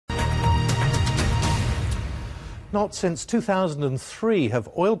Not since 2003 have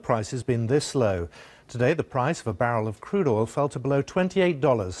oil prices been this low. Today, the price of a barrel of crude oil fell to below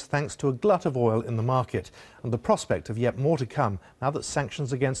 $28 thanks to a glut of oil in the market and the prospect of yet more to come now that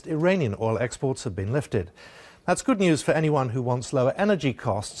sanctions against Iranian oil exports have been lifted. That's good news for anyone who wants lower energy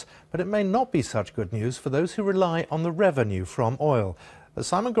costs, but it may not be such good news for those who rely on the revenue from oil. As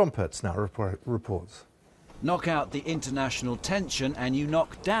Simon Gompertz now reports. Knock out the international tension and you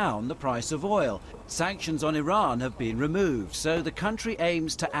knock down the price of oil. Sanctions on Iran have been removed, so the country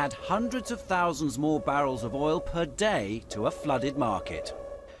aims to add hundreds of thousands more barrels of oil per day to a flooded market.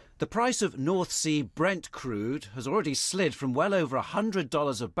 The price of North Sea Brent crude has already slid from well over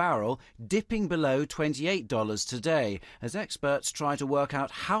 $100 a barrel, dipping below $28 today, as experts try to work out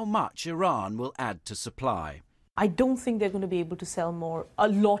how much Iran will add to supply. I don't think they're going to be able to sell a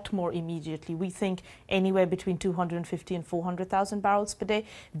lot more immediately. We think anywhere between 250 and 400,000 barrels per day.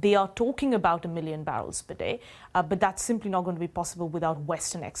 They are talking about 1 million barrels per day, but that's simply not going to be possible without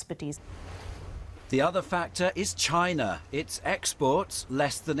Western expertise. The other factor is China. Its exports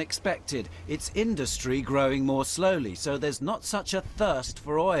less than expected. Its industry growing more slowly, so there's not such a thirst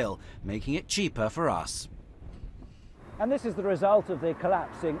for oil, making it cheaper for us. And this is the result of the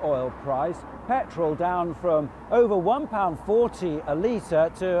collapsing oil price. Petrol down from over £1.40 a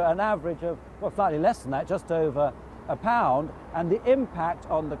litre to an average of, well, slightly less than that, just over £1. And the impact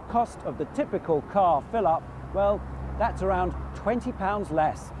on the cost of the typical car fill-up, well, that's around £20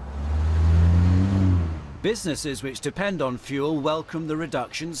 less. Businesses which depend on fuel welcome the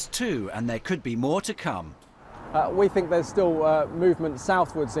reductions too, and there could be more to come. We think there's still movement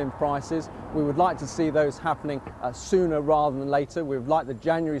southwards in prices. We would like to see those happening sooner rather than later. We would like the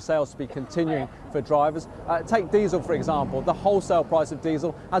January sales to be continuing for drivers. Take diesel, for example. The wholesale price of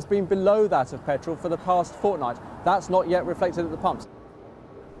diesel has been below that of petrol for the past fortnight. That's not yet reflected at the pumps.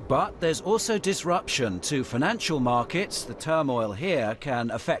 But there's also disruption to financial markets. The turmoil here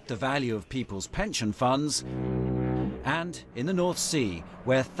can affect the value of people's pension funds. And in the North Sea,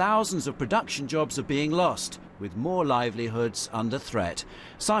 where thousands of production jobs are being lost, with more livelihoods under threat.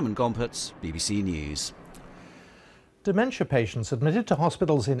 Simon Gompertz, BBC News. Dementia patients admitted to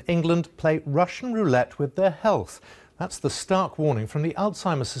hospitals in England play Russian roulette with their health. That's the stark warning from the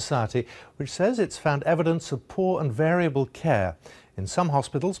Alzheimer's Society, which says it's found evidence of poor and variable care. In some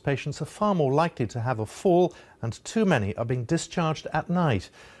hospitals, patients are far more likely to have a fall, and too many are being discharged at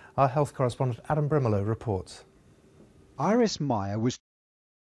night. Our health correspondent Adam Brimelow reports. Iris Meyer was